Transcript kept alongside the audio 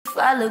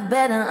I look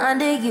better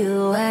under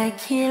you. I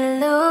can't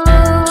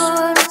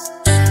lose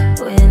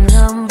when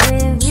I'm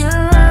with you.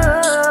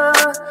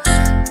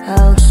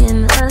 How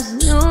can us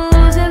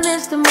lose and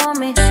miss the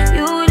moment?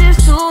 You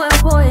just too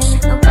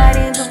important.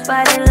 Nobody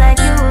like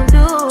you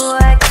do.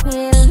 I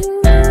can't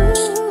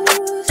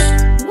lose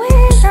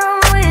when I'm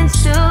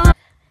with you.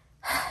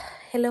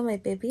 Hello my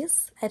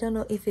babies, I don't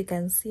know if you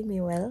can see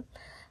me well,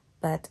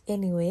 but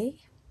anyway,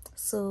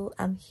 so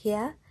I'm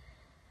here.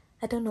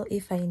 I don't know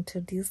if I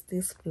introduced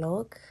this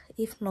vlog.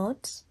 If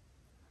not,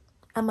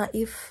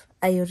 if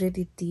I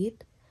already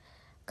did,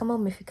 kama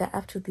umefika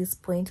up to this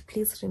point,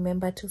 please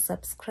remember to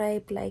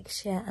subscribe, like,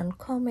 share and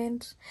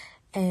comment.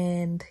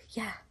 And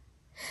yeah,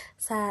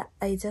 so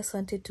I just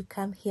wanted to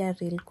come here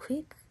real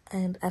quick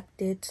and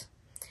update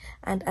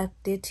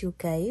you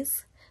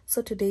guys.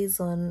 So today is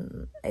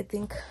on, I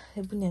think,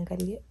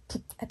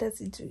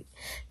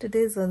 today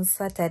is on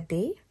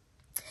Saturday,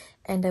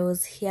 and I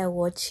was here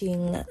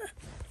watching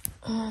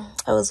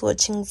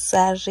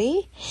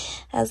Zari,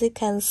 as you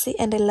can see,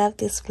 and I love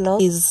this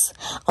vlog. Is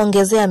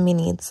ongezea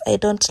minutes. I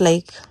don't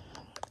like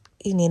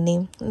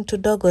inini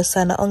mtudogo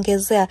sana,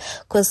 ongezea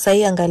cause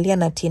sahi angalia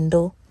na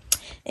tindo.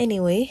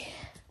 Anyway,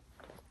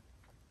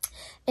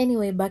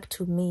 back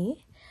to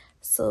me.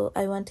 So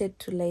I wanted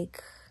to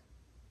like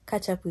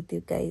catch up with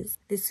you guys.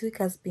 This week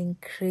has been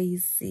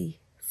crazy,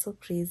 so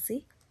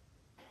crazy.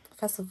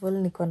 First of all,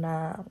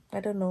 nikona, I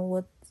don't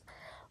know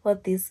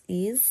what this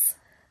is.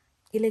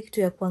 Ile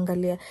kitu ya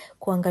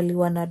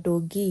kuangaliwa na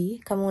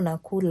dogi kama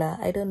unakula.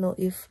 I don't know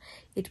if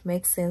it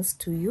makes sense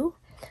to you,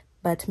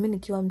 but mimi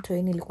nikiwa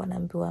mtoi nilikuwa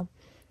naambiwa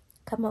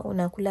kama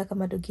unakula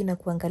kama dogi na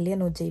kuangalia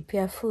na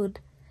hujaipea food,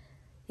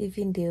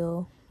 hivi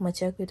ndio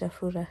macho yako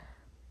itafura.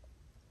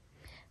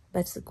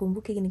 But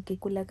sikumbuki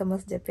nikikula kama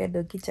sijapea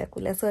dogi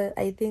chakula. So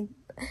I think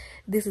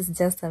this is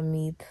just a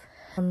myth.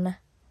 On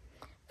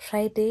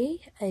Friday,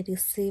 I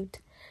received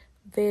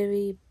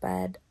very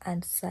bad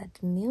and sad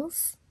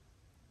news.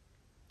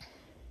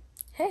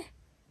 Hey,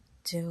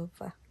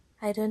 Jehovah.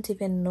 I don't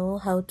even know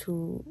how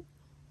to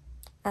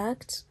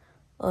act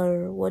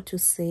or what to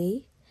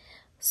say.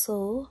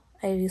 So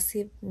I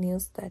received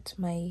news that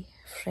my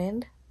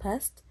friend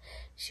passed.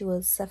 She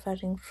was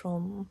suffering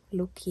from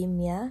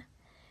leukemia.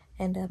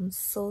 And I'm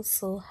so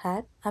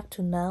hurt. Up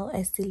to now,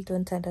 I still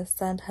don't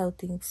understand how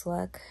things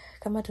work.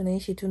 Kama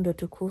tunaishi tu ndo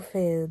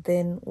tukufe,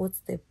 then what's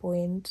the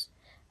point?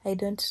 I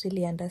don't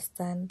really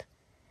understand.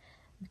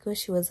 Because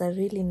she was a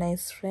really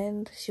nice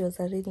friend. She was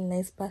a really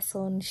nice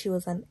person. She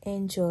was an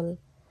angel.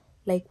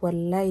 Like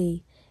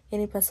wallahi.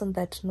 Any person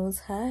that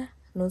knows her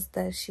knows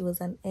that she was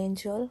an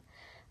angel.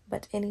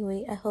 But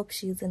anyway, I hope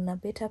she's in a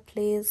better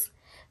place.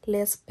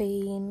 Less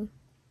pain.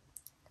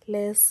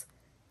 Less...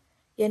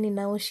 Yani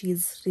now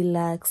she's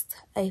relaxed.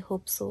 I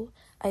hope so.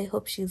 I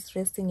hope she's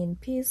resting in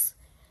peace.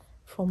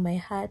 From my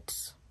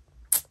heart.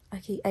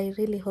 Okay, I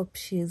really hope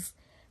she's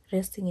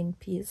resting in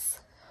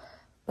peace.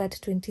 But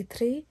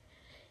 23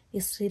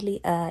 is really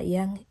a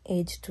young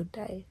age to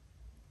die.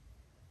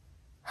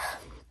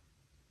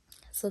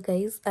 So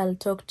guys, I'll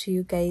talk to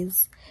you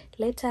guys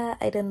later.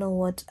 I don't know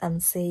what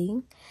I'm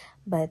saying,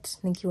 but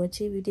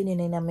nikiwachi video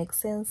nina make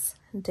sense.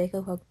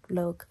 Nitaeka kwa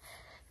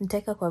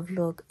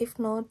vlog. If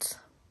not,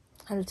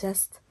 I'll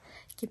just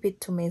keep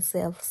it to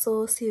myself.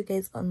 So see you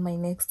guys on my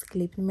next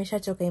clip.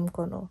 Nimeshachoka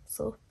mkono.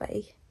 So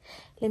bye.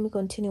 Let me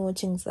continue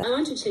watching that. I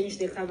want to change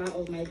the cover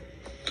of my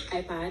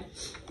iPad.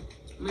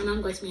 My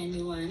mom got me a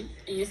new one.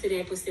 And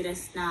yesterday I posted a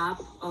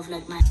snap of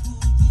like my... I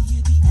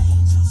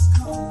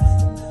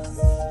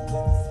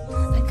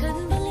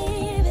couldn't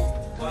believe it.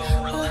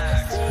 Well,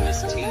 relax,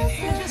 Miss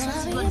Teenagers.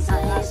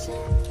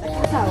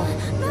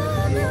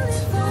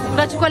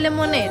 Unachukua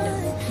lemonade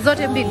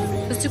zote mbili.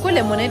 Usichukue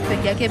lemonade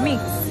peke yake,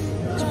 mix.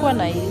 Chukua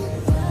na hii.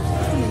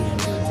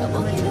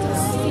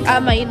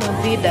 Ama hii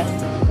Novida.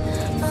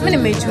 Mimi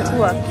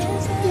nimeichukua.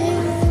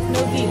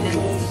 Novida.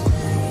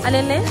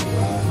 Alele?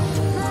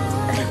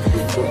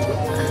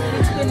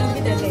 Chukua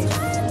Novida guys.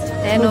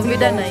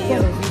 Novida na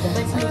hiyo.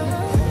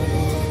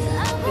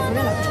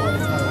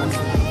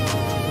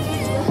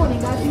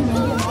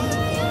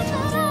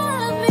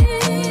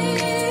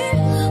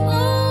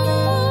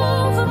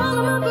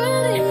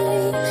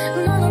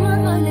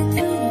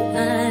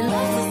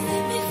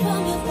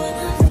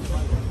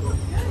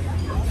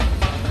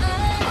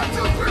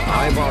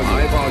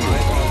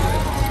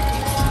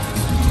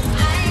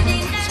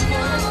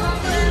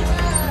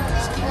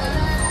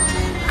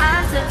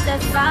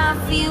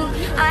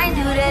 I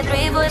do that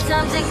 3-4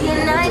 times a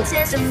year, I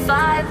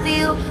testify for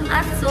you.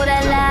 I told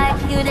I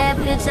like you, that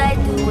bitch I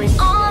do it.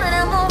 All of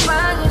them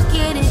around you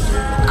kidding.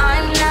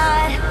 I'm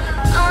not.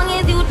 Long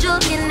as you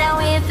joking that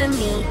way for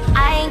me,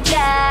 I ain't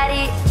got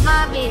it.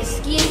 My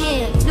bitch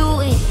can't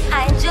do it.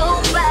 I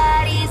joke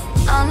bodies.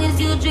 Long as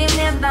you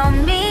dreaming about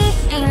me,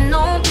 ain't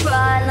no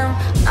problem.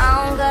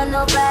 I don't got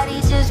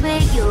nobody just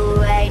with you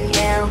right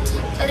now.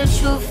 Tell the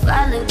truth,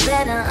 I look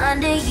better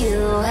under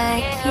you.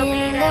 I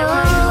can't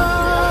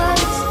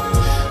lose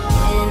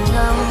when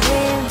I'm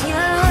with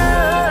you.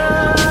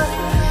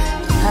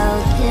 How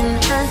can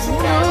us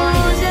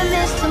lose and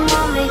miss the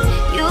moment?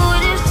 You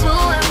just too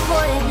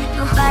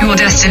Your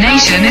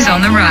destination is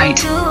on the right.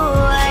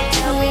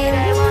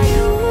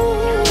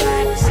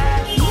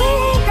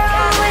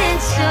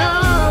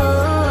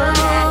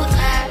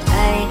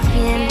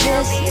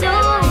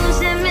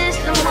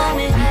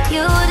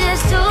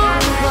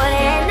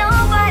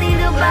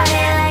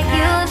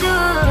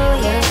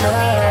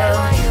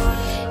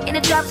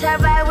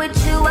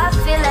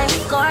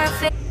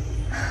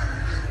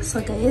 So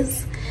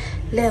guys,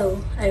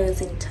 Leo, I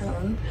was in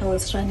town. I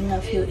was running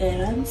a few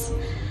errands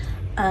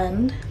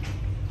and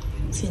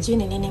sijui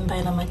ni nini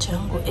mbaya na macho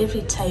yangu.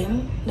 Every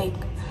time, like,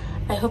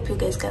 I hope you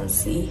guys can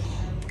see.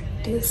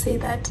 Do you see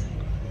that?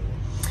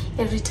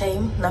 Every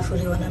time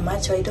nafuliwa na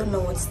macho. I don't know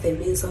what's the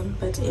reason,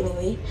 but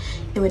anyway,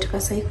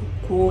 nimetoka sai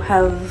ku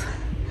have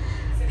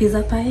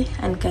pizza pie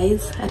and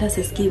guys, hata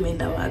sisikii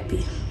imeenda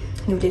wapi.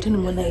 Nimetu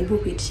nimeona ibu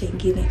kuitisha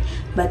ingine,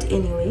 but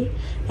anyway,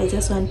 I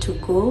just want to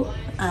go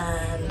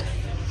and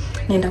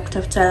nenda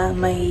kutafuta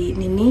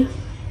my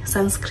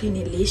sunscreen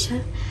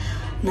ilisha.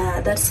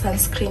 Now that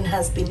sunscreen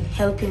has been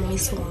helping me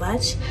so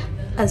much.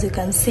 As you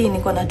can see,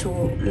 niko na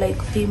two like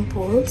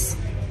pimples.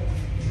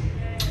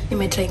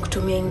 Nimetry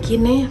kutumia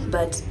ingine,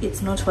 but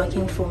it's not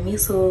working for me,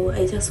 so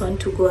I just want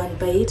to go and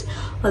buy it.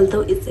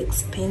 Although it's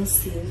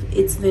expensive,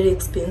 it's very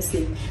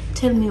expensive.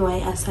 Tell me why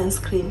a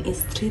sunscreen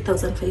is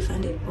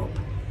 3,500 bob.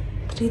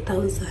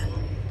 3,000.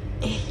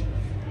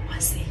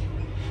 Wasi.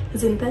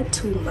 Isn't that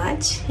too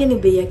much?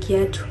 Hini bei ya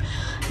kiatu.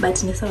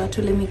 But ni sawa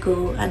tu, let me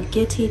go and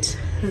get it.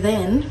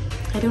 Then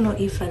I don't know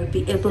if I'll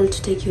be able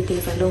to take you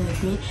guys along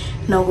with me.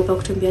 Naogopa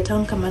kutembea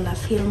town kama na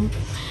film,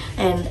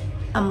 and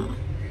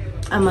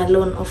I'm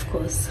alone, of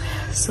course,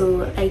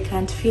 so I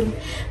can't film.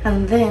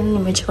 And then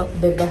nimechoka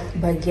kubeba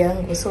bag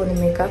yangu, so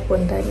nimeka hapo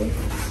ndani,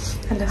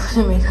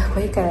 alafu nimeka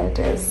kwa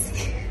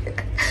karatasi.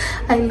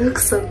 I look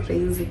so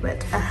crazy,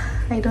 but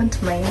I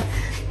don't mind.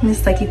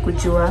 Nisitaki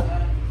kujua.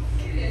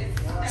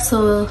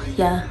 So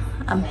yeah,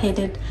 I'm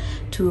headed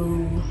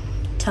to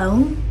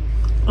town.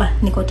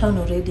 Niko town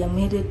already. I'm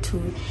headed to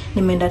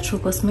nimeenda True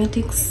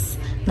Cosmetics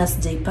na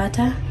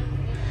sijaipata.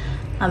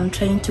 I'm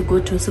trying to go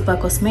to Super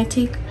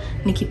Cosmetic.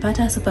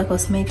 Nikipata Super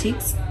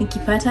Cosmetics,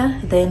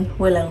 nikipata, then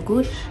well and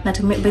good. Now,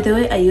 by the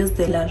way, I use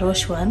the La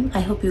Roche one.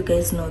 I hope you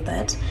guys know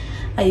that.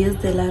 I use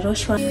the La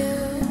Roche one. I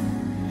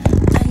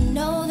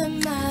know the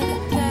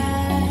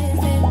guys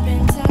they've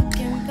been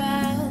talking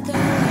about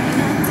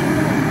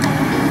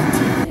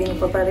Been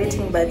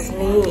cooperating, but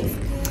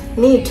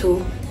need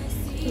to.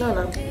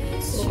 No.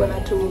 I'm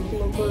gonna do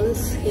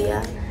pimples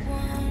here.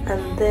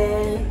 And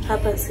then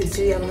hapa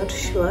sijui, I'm not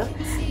sure.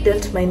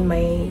 Don't mind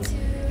my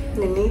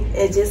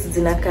edges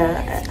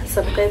zinaka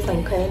some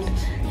kind.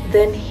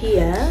 Then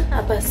here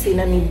hapa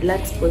sina ni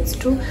black spots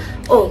too.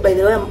 Oh, by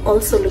the way, I'm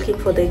also looking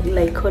for the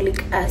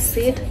glycolic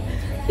acid.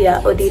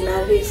 Yeah,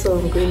 ordinary, so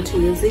I'm going to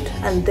use it.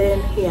 And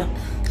then here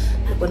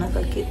nikona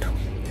kitu.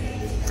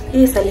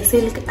 Hii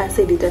salicylic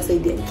acid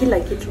itasaidia kila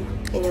kitu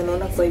yenye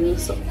unaona kwa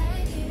uso.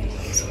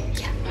 So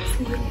yeah,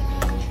 see you.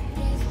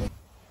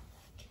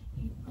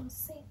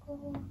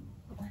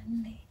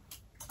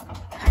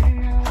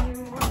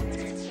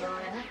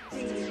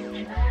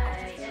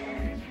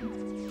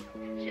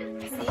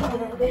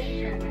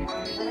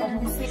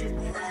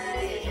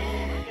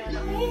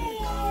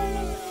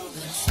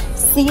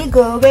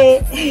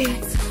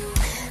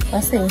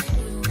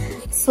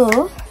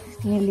 So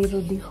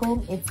nilirudi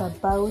home.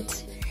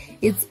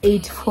 It's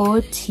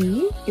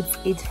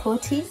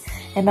 8:40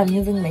 and I'm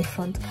using my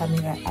front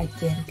camera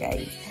again,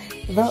 guys.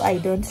 Though I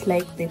don't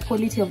like the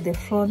quality of the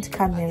front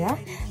camera,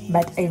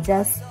 but I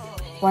just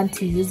want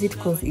to use it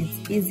because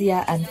it's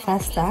easier and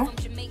faster.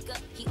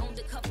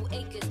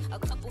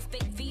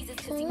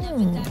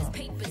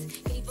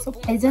 So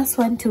I just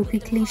want to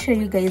quickly show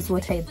you guys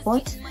what I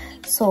bought.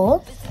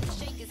 So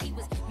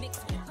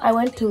I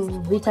went to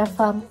Vita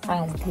Farm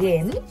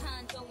again.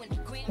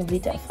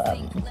 Vita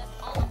Farm.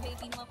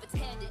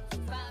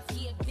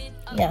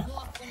 Yeah,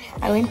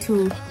 I went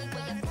to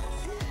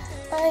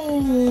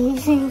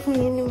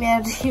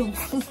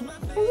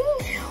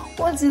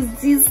what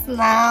is this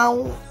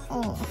now?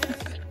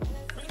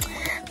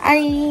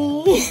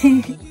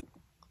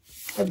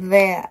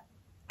 There.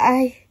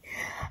 I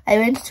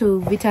went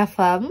to Vita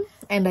Farm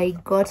and I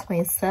got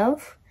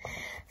myself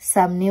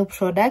some new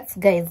products.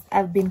 Guys,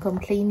 I've been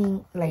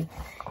complaining like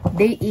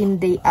day in,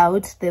 day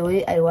out, the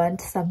way I want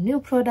some new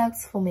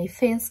products for my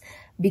face,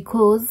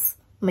 because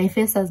my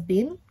face has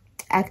been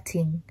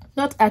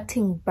not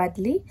acting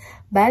badly,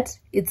 but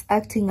it's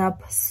acting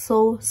up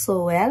so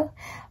well.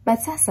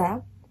 But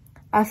sasa,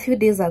 a few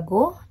days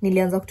ago,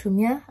 nilianza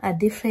kutumia a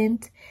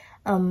different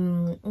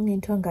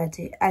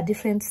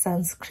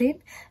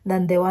sunscreen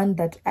than the one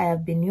that I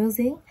have been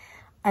using.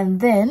 And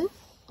then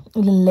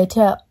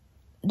later,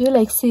 do you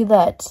like see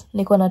that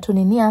niko na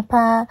tunini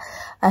hapa?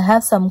 I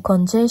have some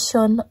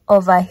congestion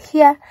over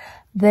here,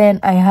 then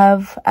I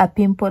have a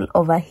pimple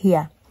over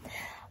here,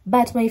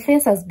 but my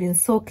face has been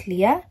so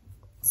clear.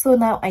 So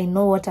now I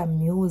know what I'm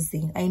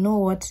using. I know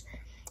what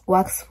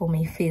works for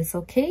my face.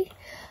 Okay,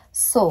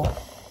 so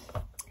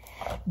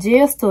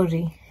J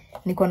story,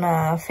 niko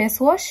na face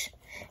wash,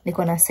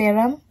 niko na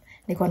serum,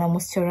 niko na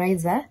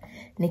moisturizer,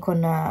 niko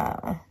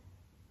na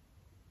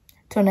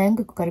toner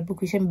yangu karibu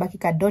kuisha, mbaki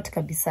ka dot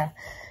kabisa.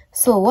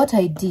 So what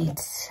I did,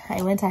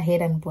 I went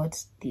ahead and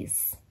bought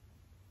this.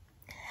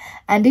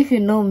 And if you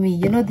know me,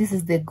 you know this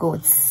is the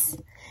goats.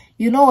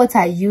 You know what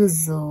I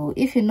use. So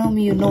if you know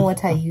me, you know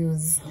what I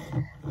use.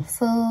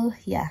 So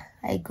yeah,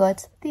 I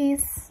got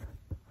this.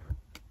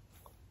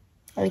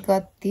 I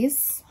got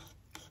this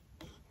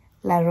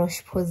La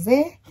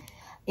Roche-Posay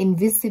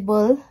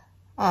Invisible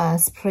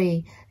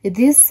spray.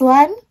 This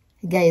one,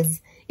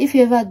 guys, if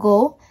you ever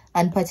go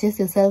and purchase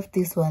yourself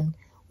this one,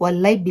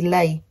 wallahi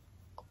bilai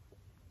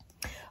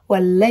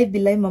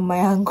mama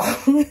yangu.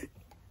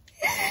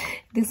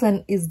 This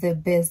one is the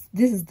best.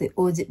 This is the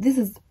OG. This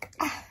is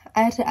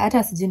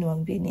hata sijui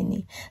niwaambie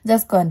nini.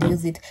 Just go and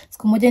use it.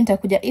 Siku moja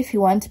nitakuja, if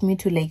you want me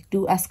to like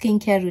do a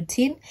skincare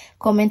routine,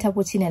 comment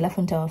hapo chini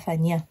alafu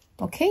nitawafanyia.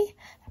 Okay?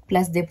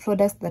 Plus the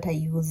products that I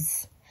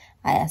use.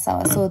 Aya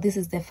sawa. So this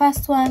is the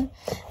first one,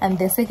 and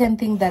the second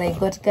thing that I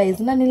got, guys,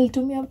 na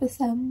nilitumia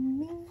pesa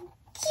mingi.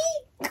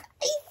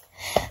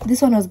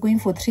 This one was going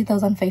for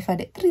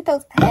 3,500.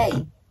 3,000.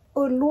 Hey,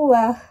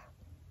 Olua.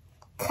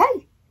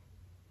 Kai.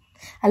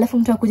 Alafu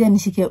mtu akuja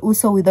nishike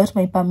uso without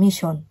my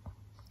permission.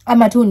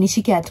 Ama tu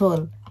nishike at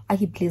all.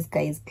 Aki, please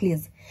guys,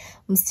 please.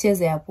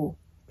 Msicheze hapo.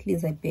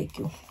 Please, I beg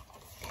you.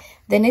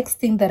 The next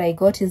thing that I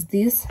got is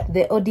this,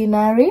 the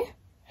Ordinary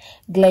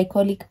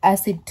Glycolic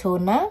Acid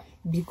Toner.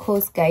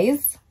 Because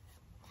guys,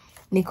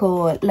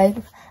 Nico, like,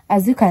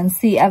 as you can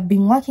see, I've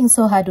been working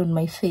so hard on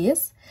my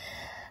face.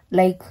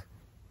 Like,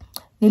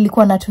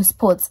 nilikuwa na 2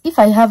 spots. If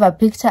I have a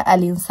picture,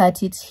 I'll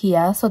insert it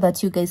here so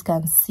that you guys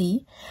can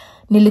see.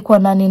 Nilikuwa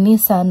na nini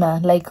sana,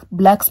 like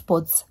black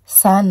spots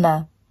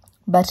sana.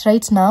 But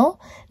right now,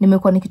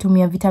 nimekuwa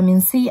nikitumia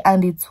vitamin C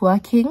and it's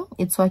working.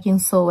 It's working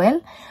so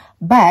well.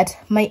 But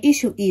my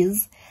issue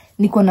is,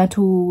 niko na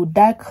 2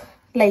 dark,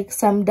 like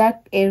some dark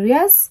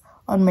areas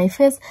on my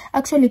face.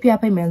 Actually, pia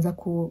hapa imeanza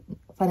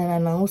kufanana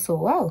na uso.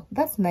 Wow,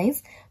 that's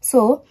nice.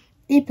 So,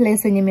 hii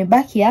place yenye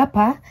imebaki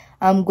hapa,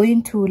 I'm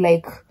going to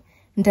like,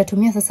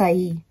 nitatumia sasa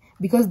hii.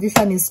 Because this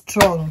one is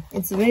strong.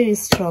 It's very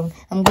strong.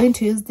 I'm going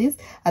to use this.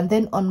 And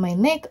then on my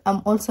neck,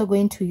 I'm also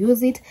going to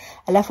use it.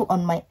 Alafu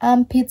on my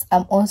armpits,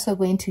 I'm also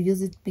going to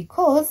use it.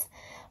 Because,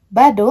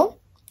 bado,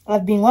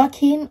 I've been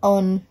working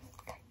on...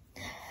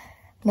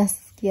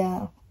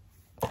 Nasikia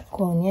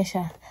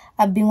kuonyesha.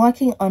 I've been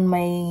working on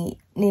my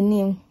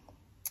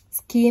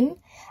skin.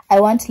 I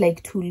want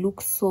like to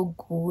look so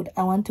good.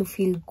 I want to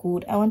feel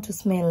good. I want to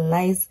smell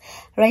nice.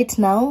 Right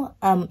now,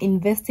 I'm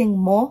investing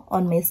more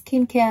on my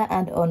skincare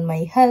and on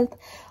my health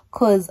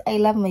because I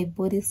love my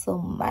body so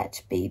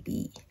much,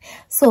 baby.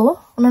 So,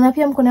 unaona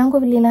pia mkono yangu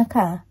vile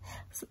inakaa.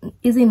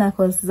 Hizi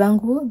knuckles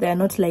zangu, they are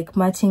not like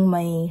matching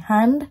my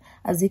hand,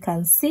 as you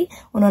can see.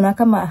 Unaona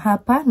kama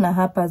hapa na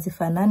hapa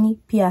zifanani,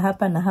 pia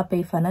hapa na hapa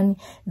ifanani,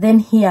 then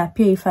here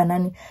pia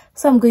ifanani.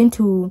 So I'm going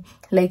to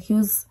like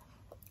use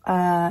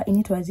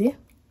initwaje?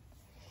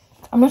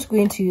 I'm not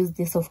going to use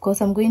this, of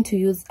course. I'm going to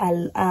use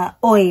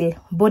oil,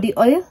 body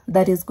oil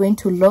that is going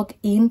to lock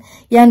in.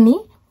 Yani,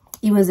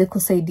 iweze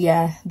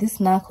kusaidia these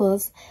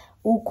knuckles,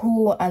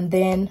 uku, and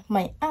then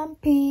my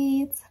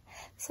armpits.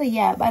 So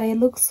yeah, but I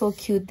look so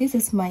cute. This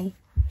is my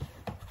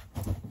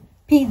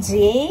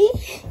PJ.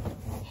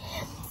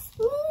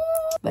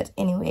 But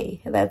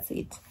anyway, that's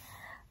it.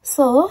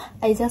 So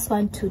I just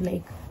want to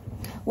like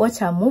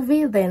watch a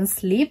movie, then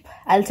sleep.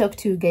 I'll talk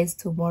to you guys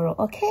tomorrow,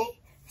 okay?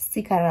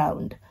 Stick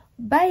around.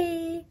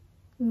 Bye.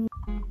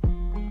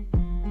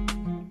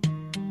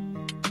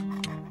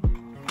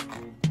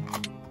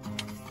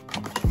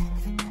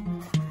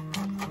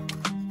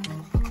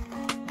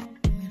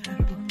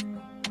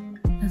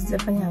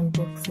 Nasifanya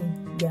unboxing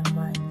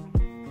jamani.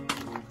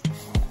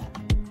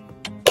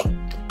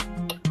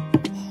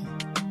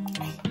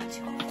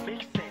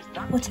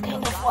 What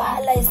kind of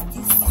wahala is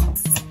this?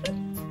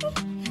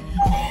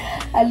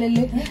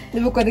 Alele,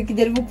 nimekuwa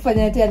nikijaribu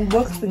kufanya ati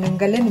unboxing,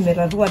 angalia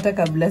nimerarua hata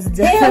kabla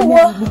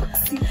sijafanya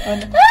unboxing.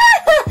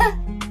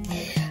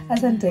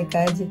 Asa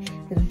nitaikaje?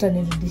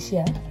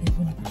 Tutanirudishia.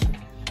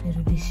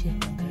 Nirudishie.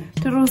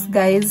 Truth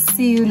guys,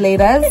 see you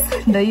later.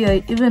 Ndio hiyo,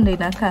 even ndio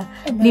inakaa.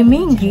 Ni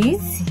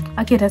mingi.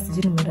 Aki hata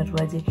sijui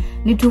nimeraruaje.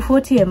 Ni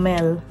 240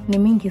 ml. Ni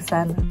mingi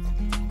sana.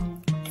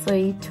 So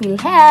it will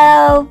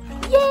help.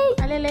 Yay!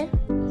 Alele,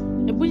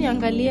 hebu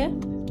niangalie.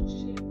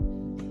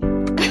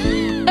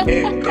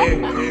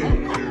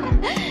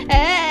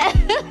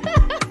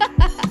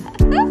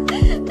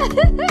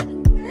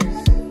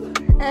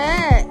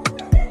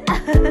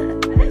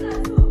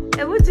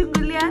 Hebu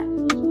chungulia.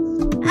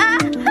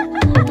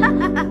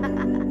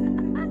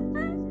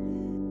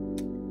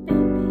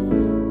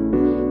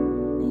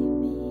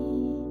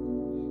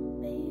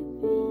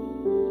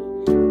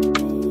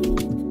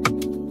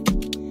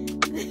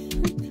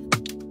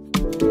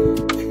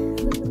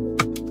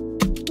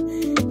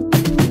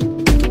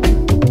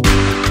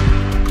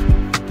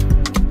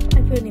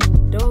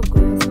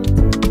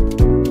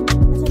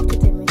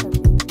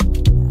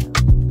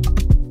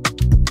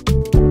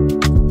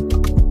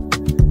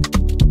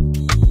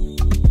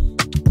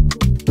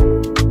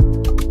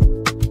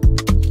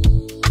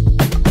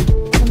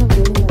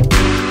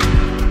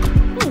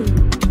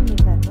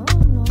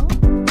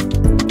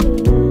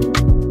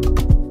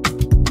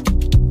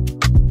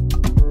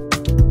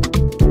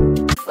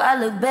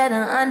 look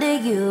better under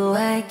you.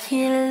 I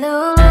can't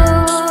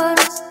lose.